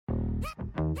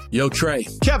Yo, Trey.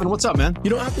 Kevin, what's up, man? You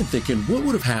know, I've been thinking, what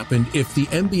would have happened if the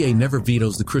NBA never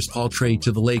vetoes the Chris Paul trade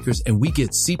to the Lakers and we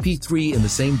get CP3 in the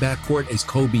same backcourt as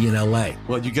Kobe in LA?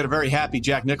 Well, you get a very happy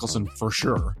Jack Nicholson for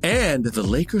sure. And the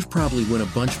Lakers probably win a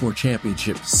bunch more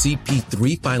championships.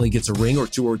 CP3 finally gets a ring or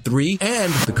 2 or 3,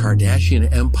 and the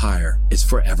Kardashian empire is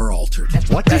forever altered.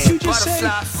 What did you just say?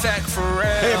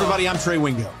 Hey, everybody, I'm Trey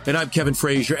Wingo. And I'm Kevin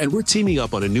Frazier, and we're teaming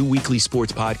up on a new weekly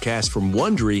sports podcast from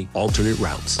Wondery, Alternate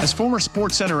Routes. As former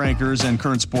Sports Center anchors and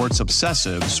current sports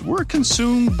obsessives, we're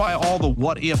consumed by all the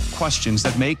what-if questions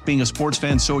that make being a sports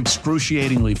fan so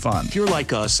excruciatingly fun. If you're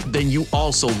like us, then you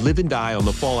also live and die on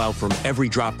the fallout from every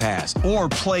drop pass. Or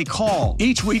play call.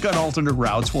 Each week on Alternate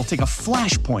Routes, we'll take a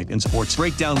flashpoint in sports,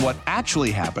 break down what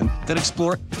actually happened, then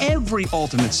explore every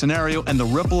alternate scenario and the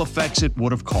ripple effects it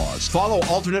would have caused. Follow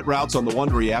Alternate Routes on the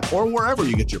Wondery app or wherever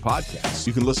you get your podcasts.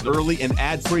 You can listen early and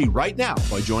ad-free right now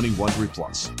by joining Wondery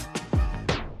Plus.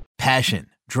 Passion,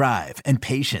 drive, and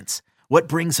patience. What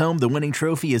brings home the winning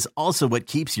trophy is also what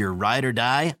keeps your ride or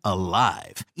die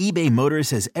alive. eBay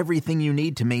Motors has everything you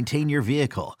need to maintain your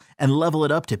vehicle and level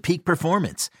it up to peak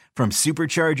performance, from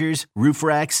superchargers, roof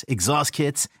racks, exhaust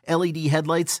kits, LED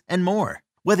headlights, and more.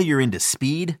 Whether you're into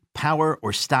speed, power,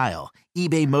 or style,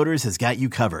 eBay Motors has got you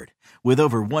covered. With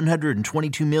over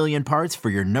 122 million parts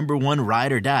for your number one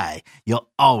ride or die,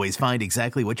 you'll always find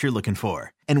exactly what you're looking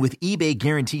for. And with eBay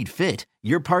Guaranteed Fit,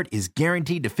 your part is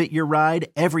guaranteed to fit your ride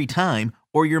every time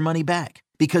or your money back.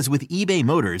 Because with eBay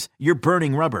Motors, you're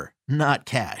burning rubber, not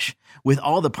cash. With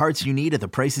all the parts you need at the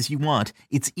prices you want,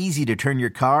 it's easy to turn your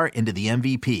car into the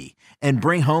MVP and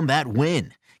bring home that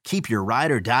win. Keep your ride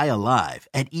or die alive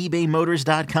at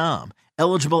ebaymotors.com.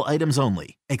 Eligible items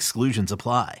only. Exclusions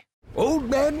apply. Old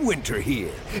Man Winter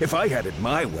here. If I had it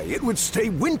my way, it would stay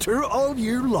winter all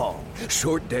year long.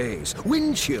 Short days,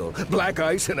 wind chill, black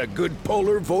ice, and a good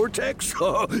polar vortex.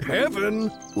 Oh,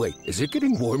 heaven. Wait, is it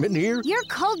getting warm in here? Your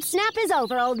cold snap is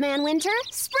over, Old Man Winter.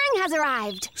 Spring has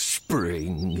arrived.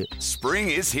 Spring. Spring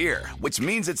is here, which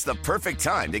means it's the perfect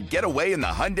time to get away in the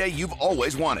Hyundai you've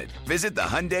always wanted. Visit the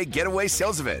Hyundai Getaway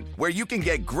Sales Event, where you can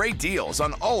get great deals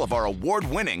on all of our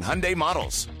award-winning Hyundai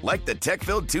models, like the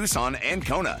tech-filled Tucson and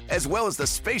Kona, as well as the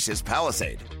spacious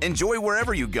Palisade. Enjoy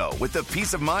wherever you go with the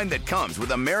peace of mind that comes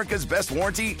with America's best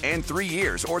warranty and 3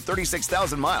 years or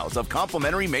 36,000 miles of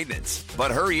complimentary maintenance.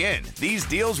 But hurry in, these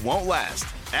deals won't last.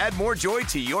 Add more joy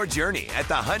to your journey at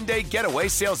the Hyundai Getaway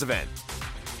Sales Event.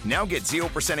 Now get 0%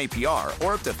 APR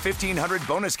or up to $1,500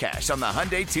 bonus cash on the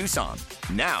Hyundai Tucson.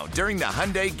 Now, during the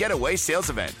Hyundai Getaway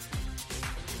Sales Event.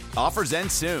 Offers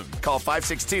end soon. Call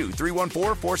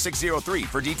 562-314-4603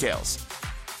 for details.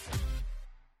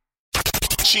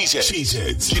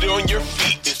 Cheeseheads. Get on your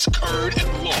feet. It's Curd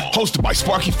and Long. Hosted by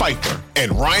Sparky Fifer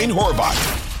and Ryan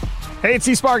Horvath. Hey, it's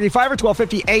Sparky Fifer,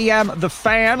 1250 AM The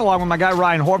Fan, along with my guy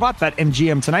Ryan Horvath,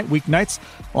 BetMGM tonight, weeknights,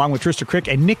 along with Trista Crick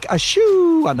and Nick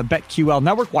Ashu on the BetQL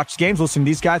Network. Watch the games, listen to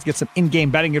these guys, get some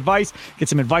in-game betting advice, get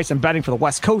some advice on betting for the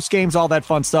West Coast games, all that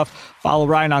fun stuff. Follow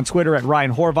Ryan on Twitter at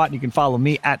Ryan Horvath, and you can follow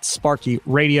me at Sparky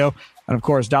Radio. And, of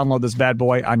course, download this bad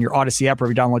boy on your Odyssey app,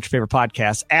 wherever you download your favorite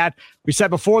podcast at. We said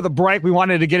before the break we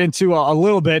wanted to get into a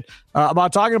little bit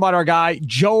about talking about our guy,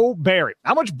 Joe Barry.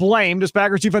 How much blame does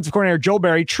Packers defensive coordinator Joe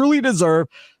Barry truly deserve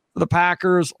for the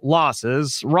Packers'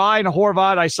 losses? Ryan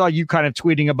Horvath, I saw you kind of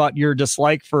tweeting about your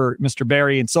dislike for Mr.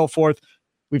 Barry and so forth.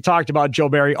 We've talked about Joe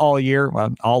Barry all year,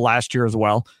 all last year as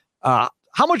well. How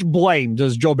much blame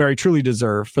does Joe Barry truly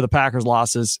deserve for the Packers'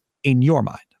 losses in your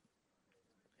mind?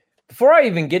 Before I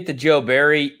even get to Joe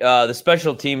Barry, the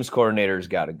special teams coordinator's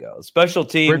got to go. Special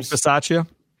teams, Rich Bisaccia.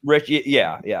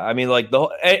 Yeah. I mean, like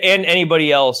and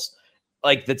anybody else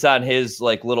like that's on his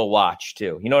like little watch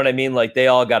too. You know what I mean? Like they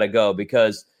all got to go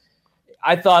because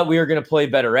I thought we were going to play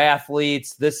better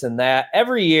athletes, this and that.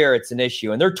 Every year it's an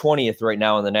issue, and they're 20th right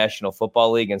now in the National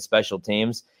Football League in special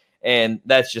teams, and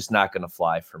that's just not going to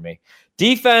fly for me.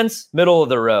 Defense, middle of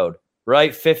the road,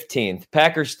 right? 15th.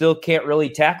 Packers still can't really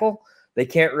tackle. They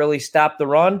can't really stop the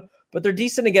run, but they're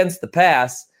decent against the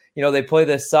pass. You know, they play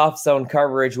this soft zone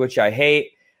coverage, which I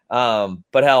hate.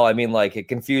 But hell, I mean, like it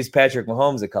confused Patrick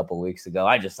Mahomes a couple weeks ago.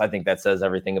 I think that says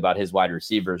everything about his wide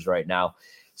receivers right now.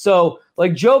 So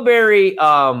like Joe Barry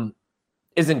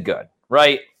isn't good,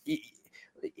 right?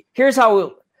 Here's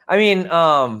how,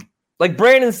 like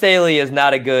Brandon Staley is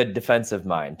not a good defensive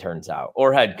mind, turns out,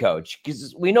 or head coach.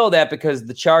 Because we know that because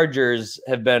the Chargers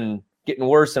have been getting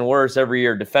worse and worse every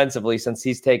year defensively since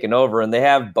he's taken over. And they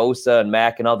have Bosa and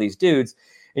Mack and all these dudes.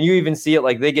 And you even see it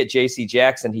like they get J.C.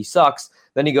 Jackson. He sucks.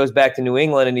 Then he goes back to New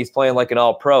England and he's playing like an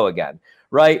all-pro again,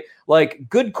 right? Like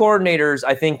good coordinators,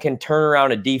 I think, can turn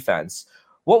around a defense.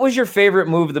 what was your favorite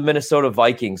move the Minnesota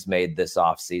Vikings made this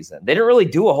offseason? They didn't really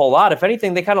do a whole lot. If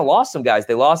anything, they kind of lost some guys.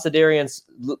 They lost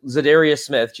Zadarius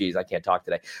Smith. Jeez, I can't talk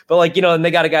today. But and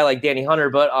they got a guy like Danny Hunter.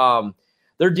 But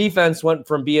their defense went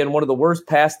from being one of the worst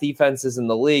pass defenses in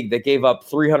the league that gave up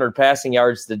 300 passing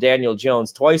yards to Daniel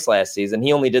Jones twice last season.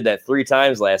 He only did that 3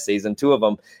 times last season. 2 of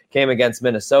them came against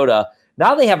Minnesota.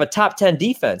 Now they have a top 10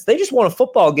 defense. They just won a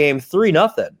football game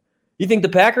 3-0. You think the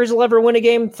Packers will ever win a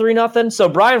game 3-0? So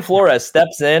Brian Flores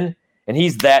steps in, and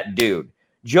he's that dude.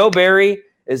 Joe Barry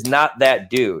is not that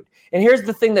dude. And here's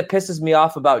the thing that pisses me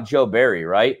off about Joe Barry,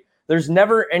 right? There's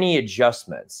never any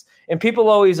adjustments. And people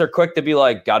always are quick to be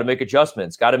like, got to make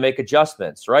adjustments,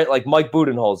 right? Like Mike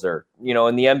Budenholzer,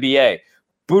 in the NBA.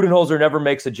 Budenholzer never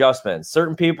makes adjustments.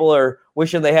 Certain people are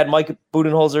wishing they had Mike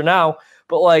Budenholzer now,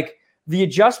 but the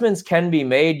adjustments can be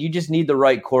made. You just need the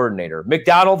right coordinator.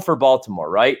 McDonald for Baltimore,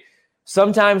 right?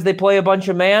 Sometimes they play a bunch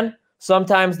of man.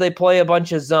 Sometimes they play a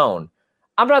bunch of zone.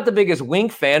 I'm not the biggest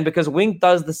Wink fan because Wink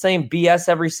does the same BS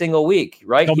every single week,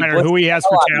 right? No matter who he has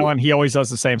for talent, he always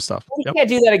does the same stuff. You can't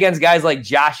do that against guys like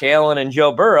Josh Allen and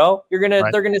Joe Burrow. They're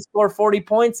gonna score 40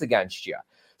 points against you.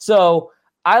 So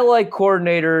I like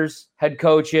coordinators, head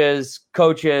coaches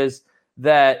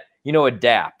that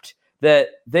adapt. That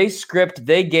they script,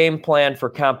 they game plan for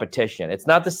competition. It's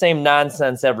not the same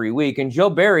nonsense every week. And Joe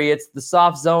Barry, it's the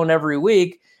soft zone every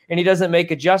week, and he doesn't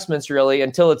make adjustments really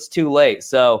until it's too late.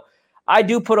 So I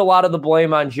do put a lot of the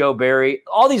blame on Joe Barry.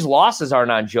 All these losses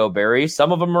aren't on Joe Barry.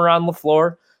 Some of them are on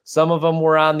LaFleur. Some of them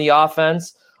were on the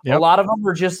offense. Yep. A lot of them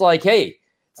were just like, hey,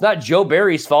 it's not Joe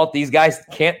Barry's fault. These guys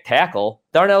can't tackle.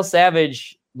 Darnell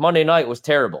Savage Monday night was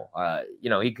terrible.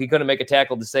 He couldn't make a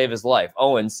tackle to save his life.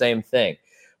 Owen, same thing.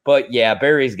 But yeah,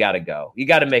 Barry's got to go. You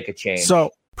got to make a change.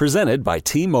 So, presented by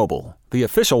T-Mobile, the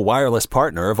official wireless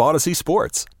partner of Odyssey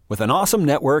Sports. With an awesome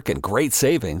network and great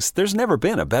savings, there's never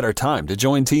been a better time to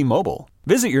join T-Mobile.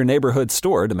 Visit your neighborhood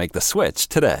store to make the switch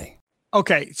today.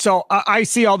 Okay, so I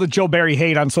see all the Joe Barry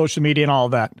hate on social media and all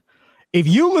of that. If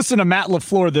you listen to Matt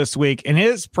LaFleur this week and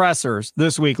his pressers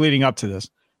this week leading up to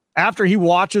this, after he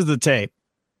watches the tape,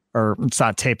 or it's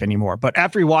not tape anymore, but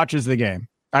after he watches the game,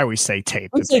 I always say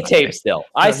tape. I say tape still.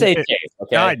 I say tape.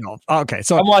 Okay. I know. Okay.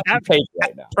 So I'm watching tape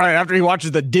right now. Right. After he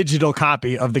watches the digital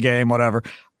copy of the game, whatever.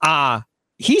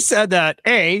 He said that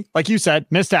like you said,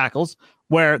 missed tackles,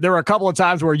 where there were a couple of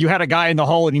times where you had a guy in the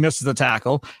hole and he misses a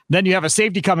tackle. Then you have a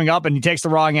safety coming up and he takes the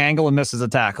wrong angle and misses a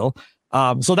tackle.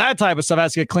 So that type of stuff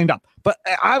has to get cleaned up. But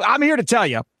I'm here to tell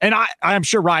you, and I'm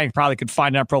sure Ryan probably could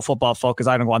find it on Pro Football Focus.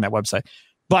 I don't go on that website.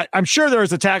 But I'm sure there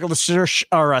is a tackle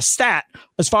or a stat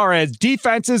as far as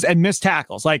defenses and missed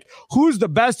tackles. Like who's the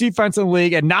best defense in the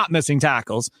league and not missing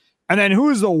tackles? And then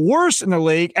who's the worst in the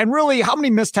league? And really, how many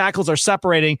missed tackles are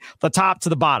separating the top to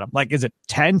the bottom? Like, is it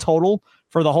 10 total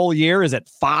for the whole year? Is it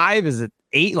 5? Is it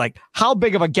 8? Like, how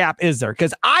big of a gap is there?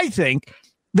 Because I think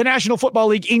the National Football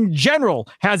League in general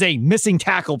has a missing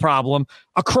tackle problem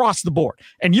across the board.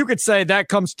 And you could say that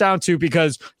comes down to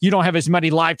because you don't have as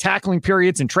many live tackling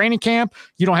periods in training camp.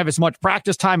 You don't have as much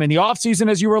practice time in the offseason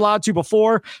as you were allowed to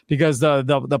before because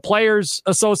the Players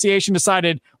Association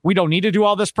decided we don't need to do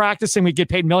all this practice and we get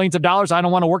paid millions of dollars. I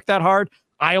don't want to work that hard.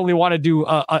 I only want to do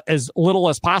as little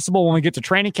as possible when we get to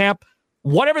training camp.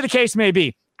 Whatever the case may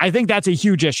be, I think that's a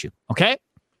huge issue. Okay?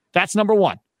 That's number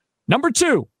one. Number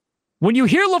two, when you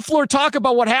hear LaFleur talk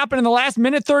about what happened in the last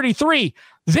minute 33,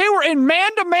 they were in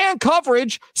man-to-man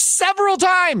coverage several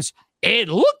times. It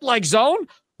looked like zone.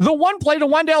 The one play to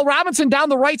Wan'Dale Robinson down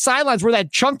the right sidelines where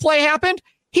that chunk play happened,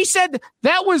 he said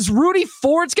that was Rudy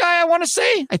Ford's guy, I want to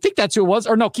say. I think that's who it was.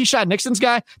 Or no, Keyshawn Nixon's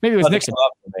guy. Maybe it was Nixon.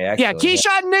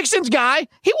 Keyshawn Nixon's guy.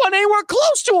 He wasn't anywhere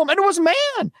close to him, and it was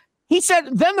man. He said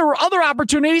then there were other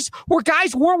opportunities where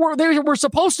guys were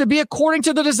supposed to be according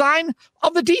to the design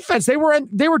of the defense. They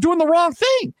were doing the wrong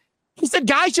thing. He said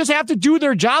guys just have to do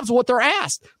their jobs, what they're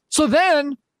asked. So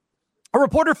then a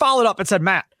reporter followed up and said,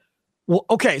 Matt, well,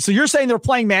 okay, so you're saying they're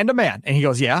playing man-to-man. And he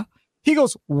goes, yeah. He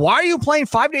goes, why are you playing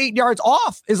 5 to 8 yards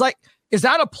off? Is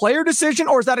that a player decision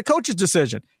or is that a coach's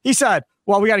decision? He said,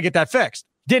 well, we got to get that fixed.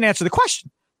 Didn't answer the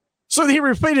question. So he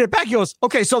repeated it back. He goes,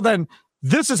 okay, so then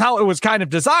this is how it was kind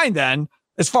of designed then,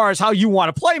 as far as how you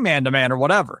want to play man-to-man or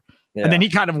whatever. Yeah. And then he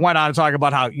kind of went on to talk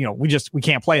about how, we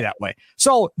can't play that way.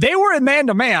 So they were in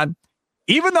man-to-man,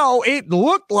 even though it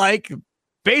looked like,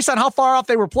 based on how far off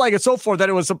they were playing and so forth, that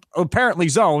it was apparently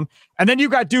zone. And then you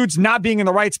got dudes not being in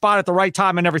the right spot at the right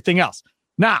time and everything else.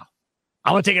 Now,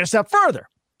 I'm going to take it a step further.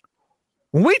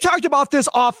 When we talked about this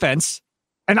offense,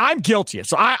 and I'm guilty,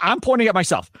 so I'm pointing at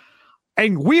myself,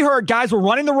 and we heard guys were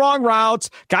running the wrong routes,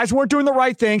 guys weren't doing the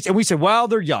right things, and we said, well,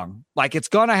 they're young. Like, it's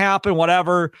going to happen,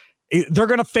 whatever. They're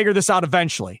going to figure this out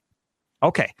eventually.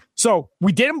 Okay. So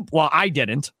we didn't. Well, I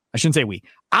didn't. I shouldn't say we.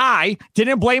 I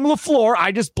didn't blame LaFleur.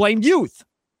 I just blamed youth.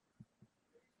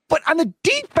 But on the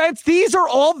defense, these are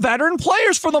all veteran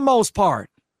players for the most part.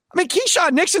 I mean,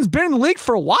 Keyshawn Nixon's been in the league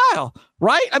for a while,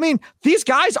 right? I mean, these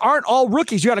guys aren't all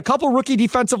rookies. You got a couple rookie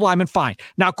defensive linemen, fine.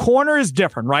 Now, corner is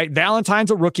different, right?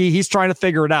 Valentine's a rookie. He's trying to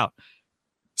figure it out.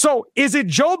 So is it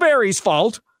Joe Barry's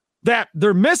fault that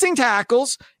they're missing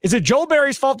tackles? Is it Joe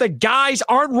Barry's fault that guys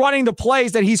aren't running the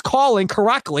plays that he's calling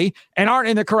correctly and aren't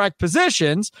in the correct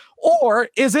positions? Or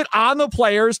is it on the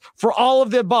players for all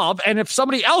of the above? And if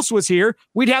somebody else was here,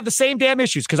 we'd have the same damn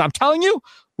issues. Because I'm telling you,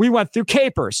 we went through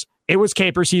Capers. It was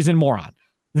Capers. He's a moron.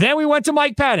 Then we went to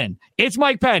Mike Pettin. It's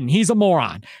Mike Pettin. He's a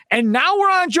moron. And now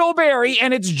we're on Joe Barry,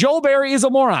 and it's Joe Barry is a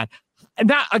moron. And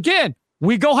now, again,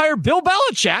 we go hire Bill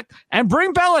Belichick and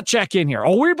bring Belichick in here.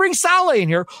 Or we bring Saleh in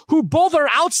here, who both are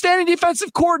outstanding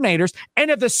defensive coordinators.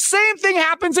 And if the same thing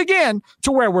happens again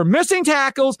to where we're missing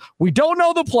tackles, we don't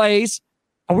know the plays,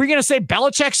 are we going to say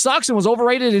Belichick sucks and was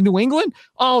overrated in New England?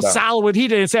 Oh, no. Saleh, what he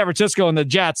did in San Francisco and the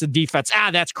Jets and defense,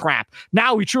 that's crap.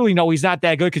 Now we truly know he's not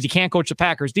that good because he can't coach the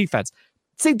Packers defense.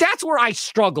 See, that's where I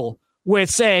struggle with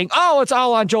saying, oh, it's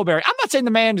all on Joe Barry. I'm not saying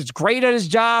the man is great at his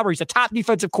job or he's a top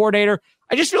defensive coordinator.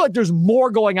 I just feel like there's more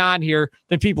going on here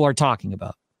than people are talking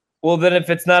about. Well, then if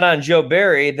it's not on Joe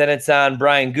Barry, then it's on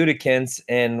Brian Gutekunst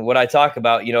and what I talk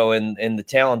about, in the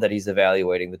talent that he's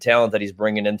evaluating, the talent that he's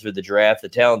bringing in through the draft, the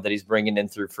talent that he's bringing in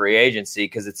through free agency,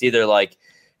 because it's either like,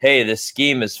 hey, this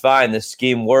scheme is fine, this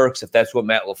scheme works, if that's what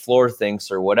Matt LaFleur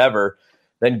thinks or whatever,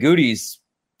 then Goody's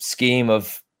scheme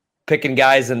of picking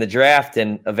guys in the draft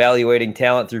and evaluating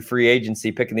talent through free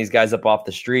agency, picking these guys up off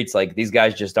the streets, like these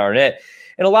guys just aren't it.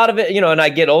 And a lot of it, and I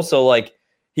get also like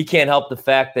he can't help the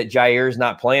fact that Jair's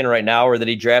not playing right now or that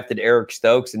he drafted Eric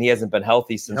Stokes and he hasn't been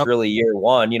healthy since really year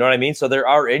one. You know what I mean? So there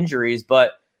are injuries,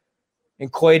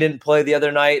 and Quay didn't play the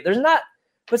other night. There's not,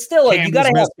 but still, like you got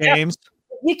to have games.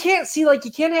 You can't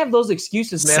have those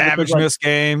excuses, man. Savage missed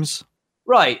games.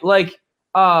 Right. Like,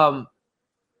 like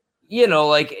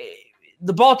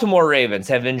the Baltimore Ravens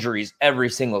have injuries every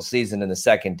single season in the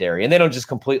secondary and they don't just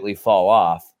completely fall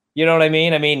off. You know what I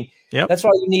mean? That's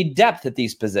why you need depth at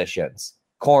these positions,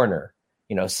 corner,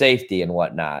 safety and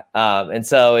whatnot. And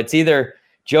so it's either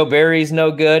Joe Barry's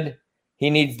no good. He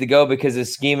needs to go because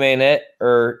his scheme ain't it,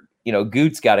 or,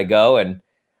 Goot's got to go. And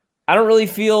I don't really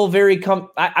feel very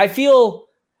I feel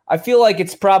like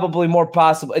it's probably more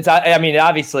possible.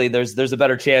 Obviously there's a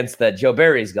better chance that Joe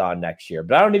Barry's gone next year,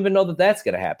 but I don't even know that that's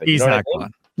going to happen. He's not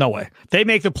gone. No way. They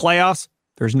make the playoffs.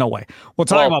 There's no way. We'll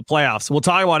talk about playoffs. We'll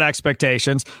talk about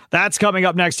expectations. That's coming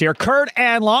up next here. Kurt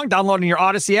and Long, downloading your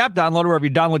Odyssey app. Download wherever you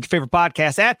download your favorite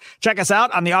podcast at. Check us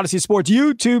out on the Odyssey Sports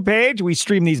YouTube page. We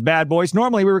stream these bad boys.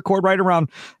 Normally, we record right around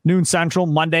noon Central,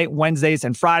 Monday, Wednesdays,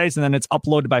 and Fridays, and then it's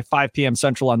uploaded by 5 p.m.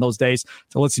 Central on those days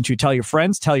to listen to. Tell your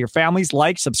friends, tell your families,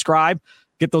 like, subscribe,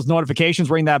 get those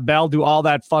notifications, ring that bell, do all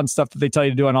that fun stuff that they tell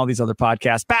you to do on all these other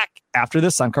podcasts. Back after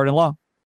this on Kurt and Long.